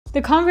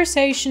The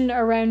conversation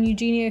around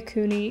Eugenia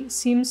Cooney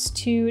seems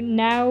to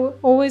now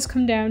always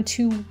come down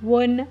to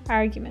one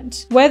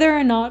argument: whether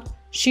or not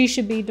she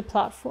should be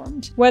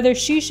deplatformed, whether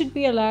she should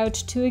be allowed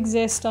to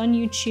exist on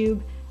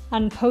YouTube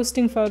and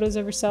posting photos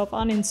of herself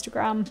on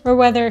Instagram, or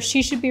whether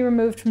she should be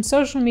removed from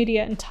social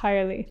media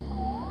entirely.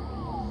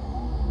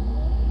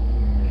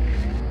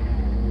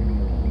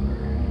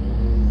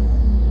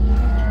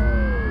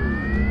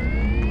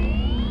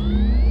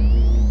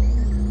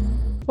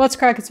 What's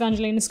crack, it's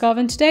VangelinaSkov,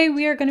 and today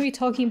we are going to be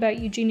talking about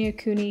Eugenia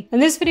Cooney.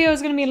 And this video is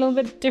going to be a little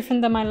bit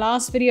different than my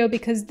last video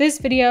because this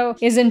video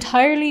is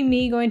entirely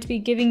me going to be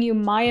giving you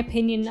my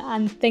opinion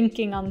and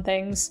thinking on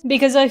things.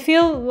 Because I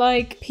feel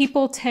like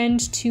people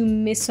tend to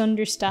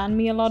misunderstand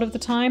me a lot of the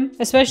time,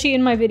 especially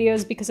in my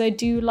videos, because I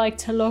do like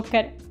to look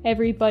at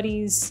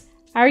everybody's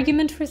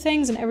argument for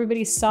things and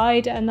everybody's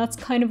side, and that's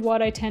kind of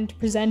what I tend to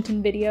present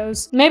in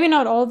videos. Maybe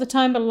not all the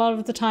time, but a lot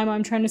of the time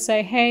I'm trying to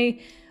say,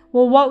 hey,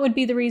 well, what would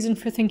be the reason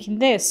for thinking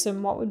this?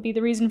 And what would be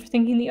the reason for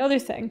thinking the other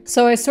thing?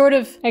 So I sort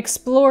of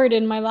explored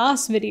in my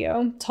last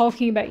video,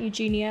 talking about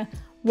Eugenia,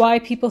 why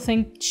people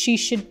think she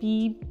should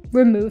be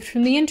removed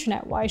from the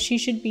internet, why she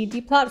should be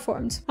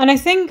deplatformed. And I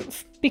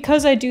think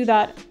because I do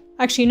that,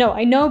 actually no,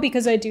 I know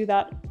because I do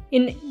that,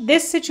 in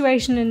this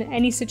situation, in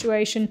any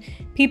situation,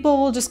 people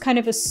will just kind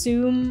of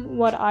assume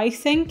what I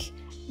think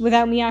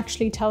without me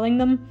actually telling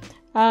them.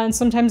 And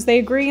sometimes they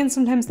agree and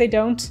sometimes they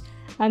don't.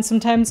 And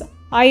sometimes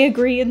I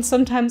agree and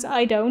sometimes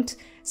I don't.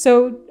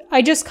 So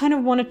I just kind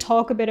of want to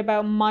talk a bit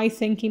about my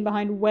thinking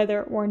behind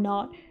whether or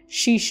not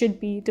she should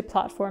be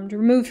deplatformed,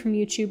 removed from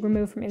YouTube,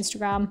 removed from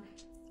Instagram,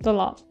 the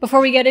lot. Before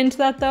we get into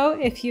that though,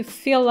 if you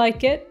feel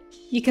like it,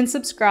 you can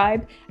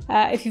subscribe.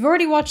 If you've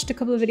already watched a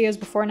couple of videos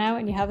before now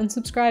and you haven't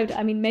subscribed,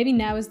 I mean, maybe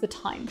now is the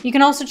time. You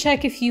can also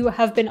check if you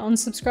have been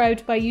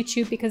unsubscribed by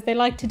YouTube because they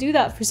like to do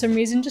that for some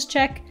reason. Just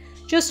check,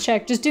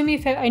 just do me a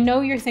favor. I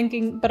know you're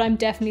thinking, but I'm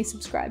definitely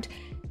subscribed.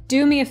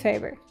 Do me a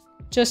favor,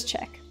 just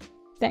check.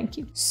 Thank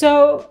you.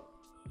 So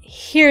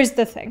here's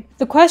the thing.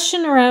 The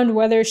question around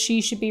whether she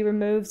should be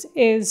removed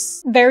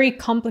is very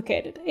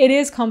complicated. It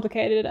is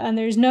complicated and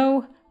there's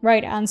no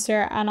right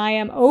answer, and I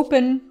am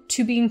open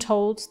to being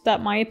told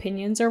that my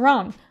opinions are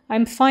wrong.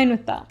 I'm fine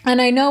with that.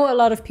 And I know a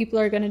lot of people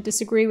are going to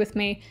disagree with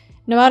me.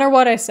 No matter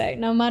what I say,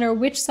 no matter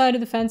which side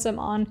of the fence I'm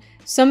on,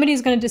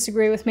 somebody's going to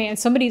disagree with me and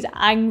somebody's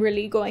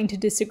angrily going to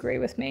disagree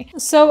with me.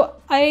 So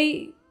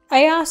I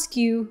ask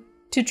you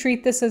to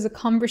treat this as a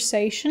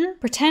conversation.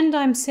 Pretend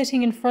I'm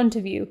sitting in front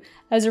of you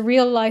as a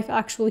real life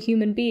actual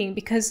human being,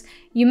 because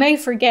you may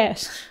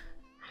forget,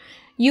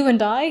 you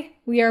and I,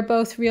 we are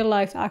both real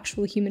life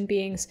actual human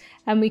beings,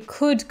 and we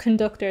could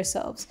conduct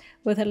ourselves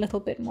with a little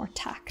bit more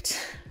tact.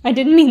 I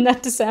didn't mean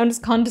that to sound as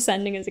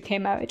condescending as it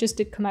came out, it just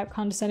did come out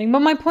condescending.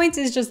 But my point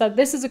is just that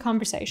this is a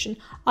conversation.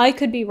 I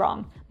could be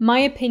wrong. My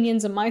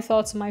opinions and my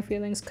thoughts and my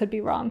feelings could be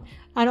wrong.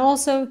 And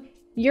also,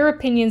 your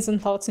opinions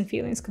and thoughts and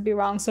feelings could be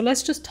wrong, so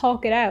let's just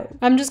talk it out.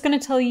 I'm just going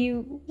to tell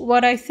you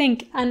what I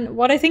think, and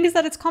what I think is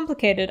that it's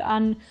complicated,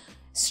 and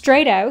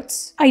straight out,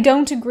 I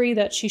don't agree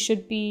that she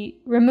should be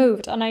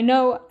removed. And I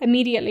know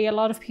immediately a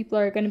lot of people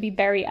are going to be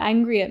very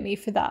angry at me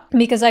for that,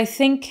 because I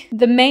think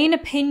the main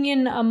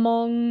opinion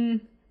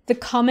among the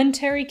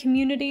commentary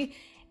community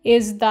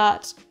is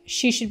that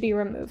she should be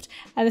removed.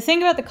 And the thing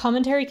about the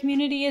commentary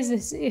community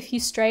is if you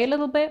stray a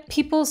little bit,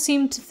 people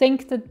seem to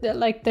think that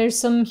like there's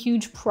some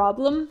huge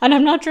problem. And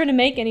I'm not trying to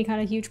make any kind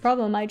of huge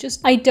problem.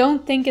 I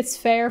don't think it's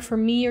fair for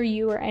me or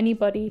you or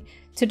anybody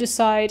to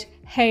decide,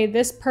 hey,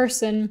 this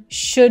person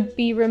should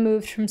be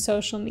removed from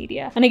social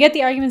media. And I get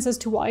the arguments as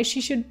to why she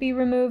should be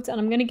removed, and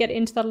I'm going to get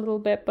into that a little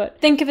bit,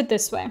 but think of it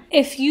this way.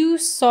 If you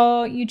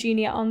saw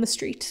Eugenia on the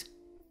street,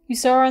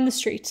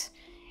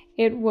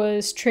 it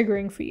was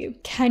triggering for you,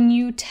 can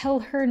you tell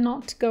her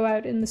not to go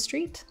out in the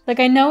street? Like,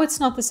 I know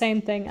it's not the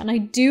same thing, and I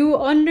do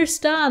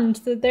understand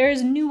that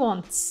there's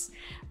nuance,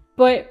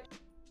 but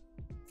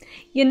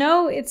you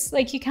know, it's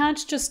like you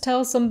can't just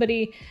tell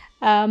somebody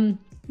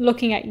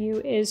looking at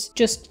you is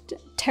just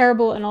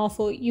terrible and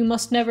awful, you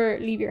must never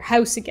leave your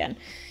house again.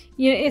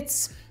 You know,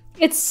 it's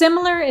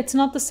similar, it's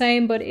not the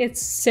same, but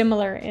it's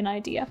similar in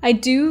idea. I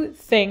do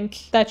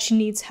think that she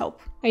needs help.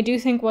 I do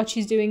think what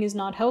she's doing is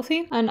not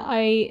healthy, and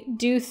I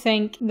do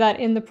think that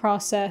in the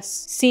process,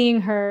 seeing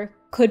her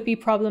could be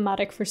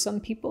problematic for some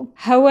people.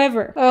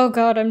 However, oh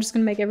god, I'm just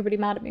gonna make everybody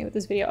mad at me with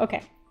this video.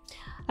 Okay,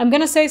 I'm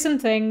gonna say some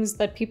things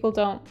that people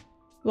don't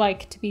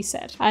like to be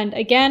said. And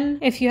again,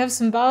 if you have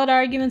some valid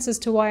arguments as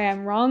to why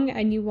I'm wrong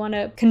and you want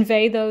to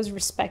convey those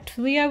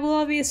respectfully, I will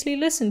obviously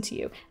listen to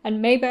you.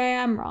 And maybe I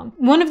am wrong.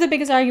 One of the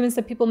biggest arguments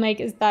that people make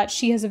is that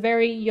she has a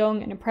very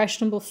young and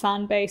impressionable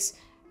fan base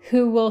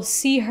who will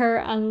see her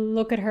and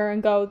look at her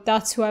and go,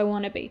 that's who I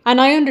want to be. And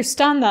I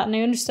understand that, and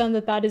I understand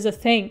that that is a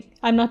thing.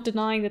 I'm not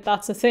denying that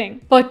that's a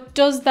thing. But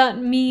does that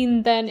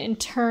mean then in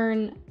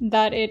turn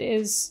that it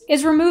is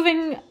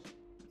removing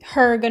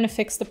her going to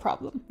fix the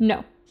problem?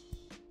 No,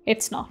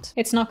 it's not.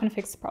 It's not going to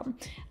fix the problem.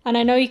 And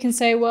I know you can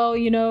say, well,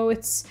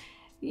 it's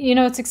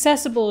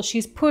accessible.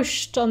 She's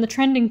pushed on the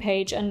trending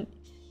page, and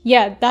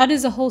yeah, that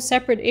is a whole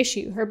separate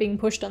issue, her being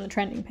pushed on the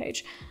trending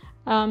page.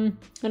 And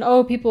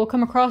oh, people will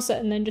come across it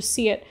and then just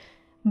see it.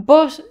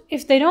 But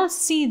if they don't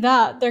see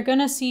that, they're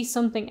gonna see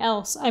something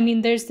else. I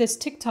mean, there's this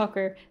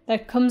TikToker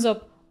that comes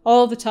up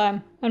all the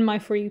time on my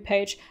For You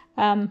page.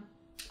 I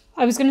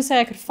was gonna say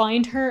I could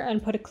find her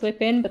and put a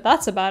clip in, but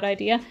that's a bad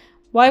idea.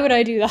 Why would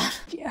I do that?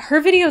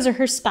 Her videos are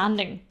her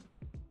standing,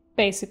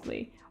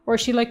 basically. Or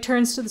she like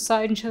turns to the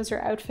side and shows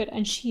her outfit,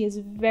 and she is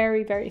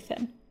very, very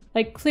thin.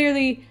 Like,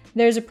 clearly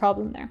there's a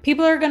problem there.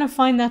 People are gonna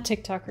find that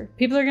TikToker.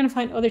 People are gonna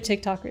find other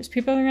TikTokers.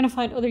 People are gonna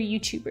find other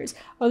YouTubers,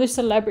 other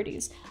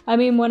celebrities. I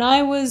mean, when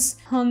I was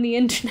on the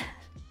internet,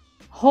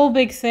 whole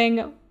big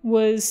thing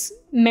was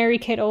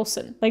Mary-Kate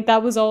Olsen. Like,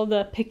 that was all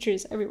the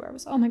pictures everywhere. It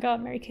was, oh my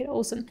god, Mary-Kate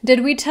Olsen.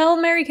 Did we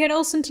tell Mary-Kate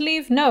Olsen to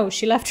leave? No,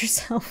 she left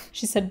herself.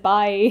 She said,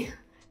 bye.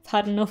 I've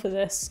had enough of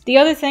this. The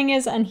other thing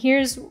is, and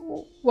here's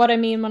what I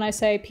mean when I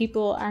say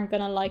people aren't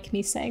gonna like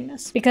me saying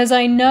this, because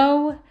I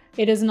know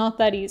it is not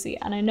that easy,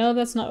 and I know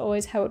that's not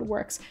always how it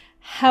works.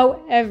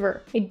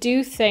 However, I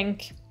do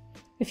think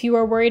if you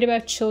are worried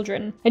about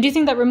children, I do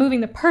think that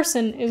removing the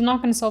person is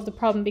not going to solve the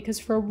problem, because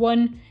for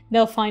one,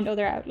 they'll find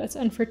other outlets,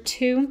 and for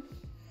two,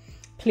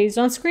 please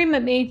don't scream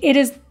at me, it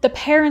is the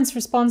parents'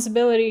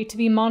 responsibility to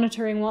be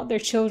monitoring what their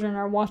children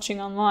are watching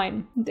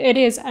online. It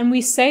is, and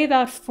we say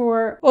that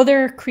for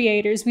other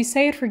creators, we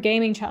say it for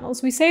gaming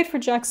channels, we say it for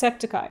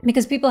Jacksepticeye,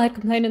 because people had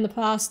complained in the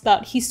past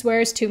that he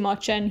swears too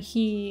much and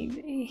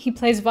he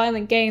plays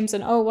violent games,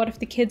 and oh, what if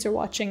the kids are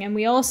watching? And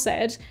we all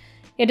said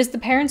it is the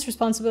parents'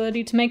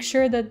 responsibility to make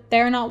sure that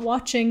they're not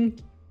watching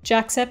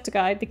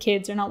Jacksepticeye, the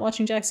kids are not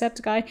watching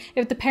Jacksepticeye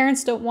if the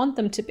parents don't want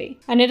them to be.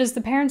 And it is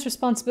the parents'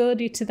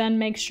 responsibility to then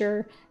make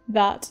sure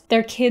that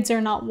their kids are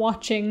not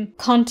watching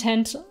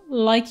content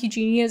like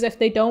Eugenia's if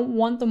they don't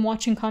want them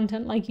watching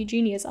content like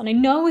Eugenia's. And I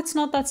know it's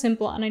not that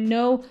simple, and I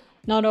know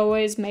not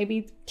always,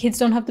 maybe kids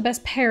don't have the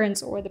best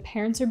parents, or the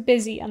parents are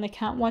busy and they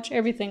can't watch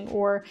everything,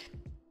 or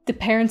the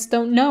parents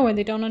don't know and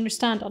they don't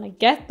understand, and I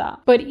get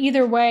that. But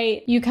either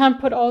way, you can't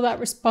put all that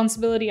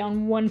responsibility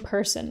on one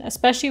person,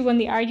 especially when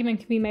the argument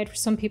can be made for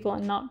some people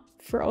and not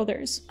for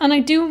others. And I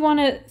do want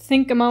to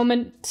think a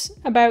moment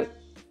about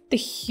the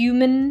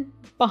human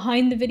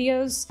behind the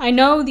videos. I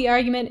know the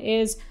argument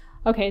is,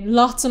 okay,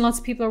 lots and lots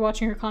of people are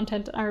watching her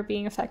content and are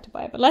being affected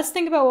by it, but let's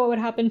think about what would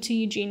happen to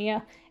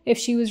Eugenia if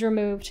she was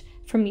removed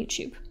from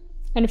YouTube.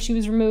 And if she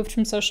was removed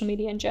from social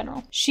media in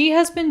general. She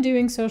has been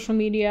doing social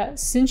media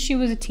since she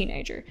was a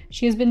teenager.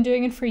 She has been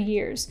doing it for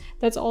years.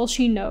 That's all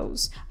she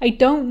knows. I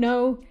don't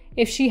know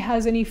if she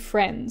has any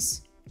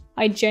friends.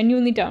 I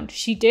genuinely don't.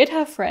 She did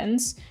have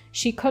friends.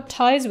 She cut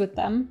ties with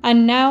them.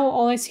 And now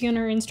all I see on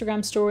her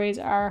Instagram stories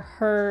are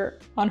her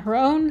on her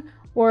own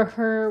or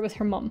her with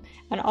her mum.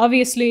 And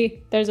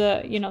obviously there's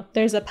a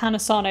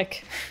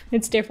Panasonic.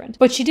 It's different.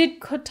 But she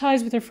did cut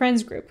ties with her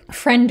friend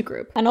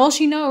group. And all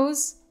she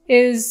knows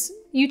is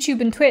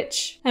YouTube and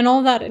Twitch and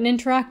all that, and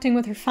interacting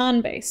with her fan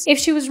base. If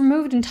she was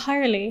removed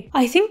entirely,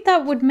 I think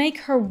that would make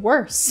her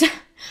worse.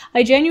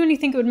 I genuinely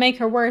think it would make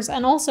her worse.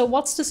 And also,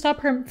 what's to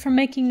stop her from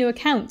making new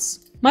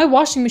accounts? My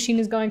washing machine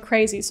is going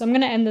crazy, so I'm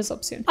gonna end this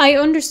up soon. I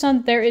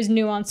understand there is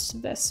nuance to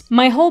this.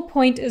 My whole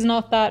point is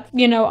not that,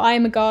 I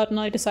am a god and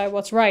I decide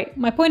what's right.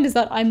 My point is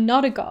that I'm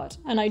not a god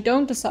and I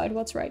don't decide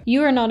what's right.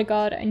 You are not a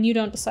god and you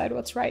don't decide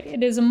what's right.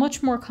 It is a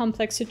much more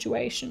complex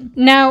situation.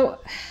 Now,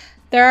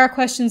 there are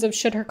questions of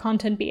should her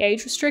content be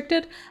age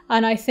restricted,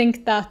 and I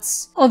think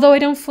that's, although I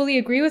don't fully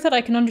agree with it,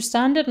 I can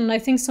understand it, and I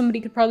think somebody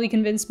could probably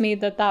convince me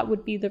that that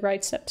would be the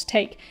right step to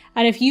take.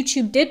 And if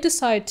YouTube did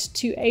decide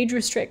to age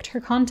restrict her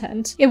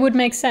content, it would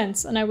make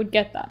sense, and I would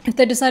get that. If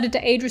they decided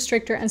to age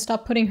restrict her and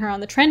stop putting her on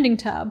the trending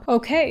tab,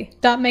 okay,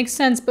 that makes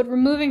sense, but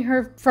removing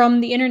her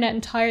from the internet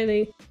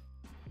entirely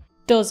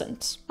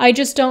doesn't. I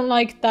just don't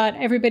like that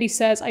everybody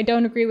says, I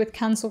don't agree with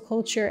cancel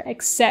culture,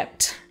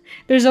 except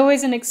there's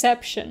always an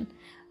exception.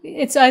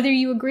 It's either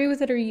you agree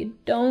with it or you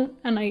don't.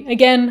 And I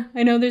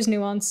know there's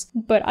nuance,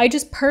 but I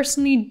just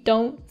personally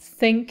don't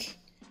think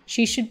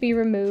she should be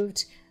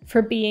removed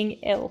for being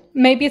ill.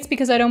 Maybe it's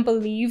because I don't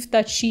believe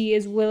that she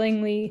is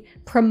willingly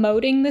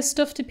promoting this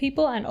stuff to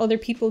people and other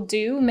people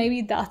do.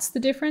 Maybe that's the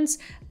difference,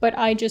 but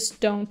I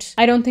just don't.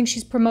 I don't think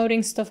she's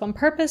promoting stuff on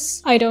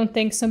purpose. I don't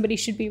think somebody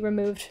should be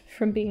removed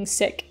from being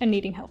sick and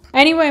needing help.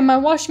 Anyway, my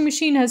washing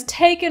machine has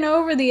taken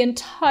over the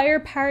entire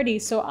party,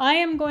 so I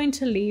am going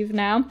to leave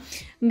now.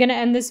 I'm gonna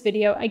end this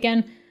video.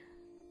 Again,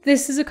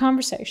 this is a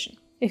conversation.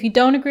 If you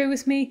don't agree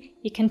with me,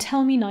 you can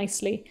tell me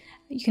nicely.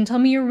 You can tell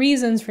me your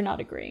reasons for not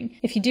agreeing.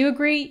 If you do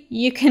agree,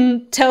 you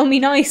can tell me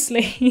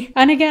nicely.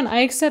 And again,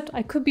 I accept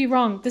I could be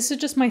wrong. This is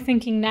just my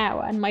thinking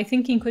now, and my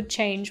thinking could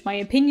change. My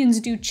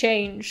opinions do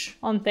change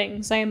on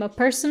things. I am a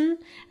person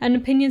and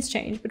opinions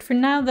change, but for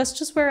now, that's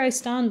just where I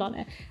stand on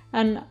it.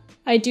 And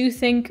I do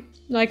think,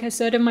 like I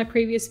said in my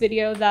previous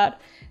video, that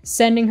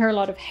sending her a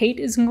lot of hate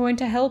isn't going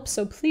to help,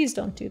 so please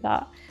don't do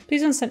that.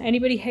 Please don't send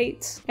anybody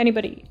hate.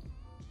 Anybody.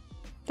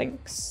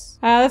 Thanks.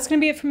 That's gonna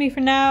be it for me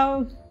for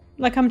now.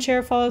 Like, comment,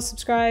 share, follow,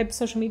 subscribe,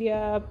 social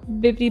media,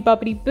 bibbidi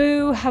bobbidi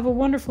boo. Have a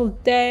wonderful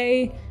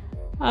day.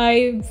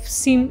 I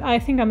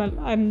think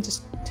I'm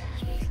just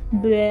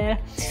bleh.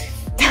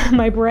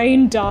 My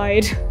brain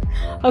died.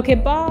 Okay,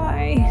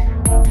 bye.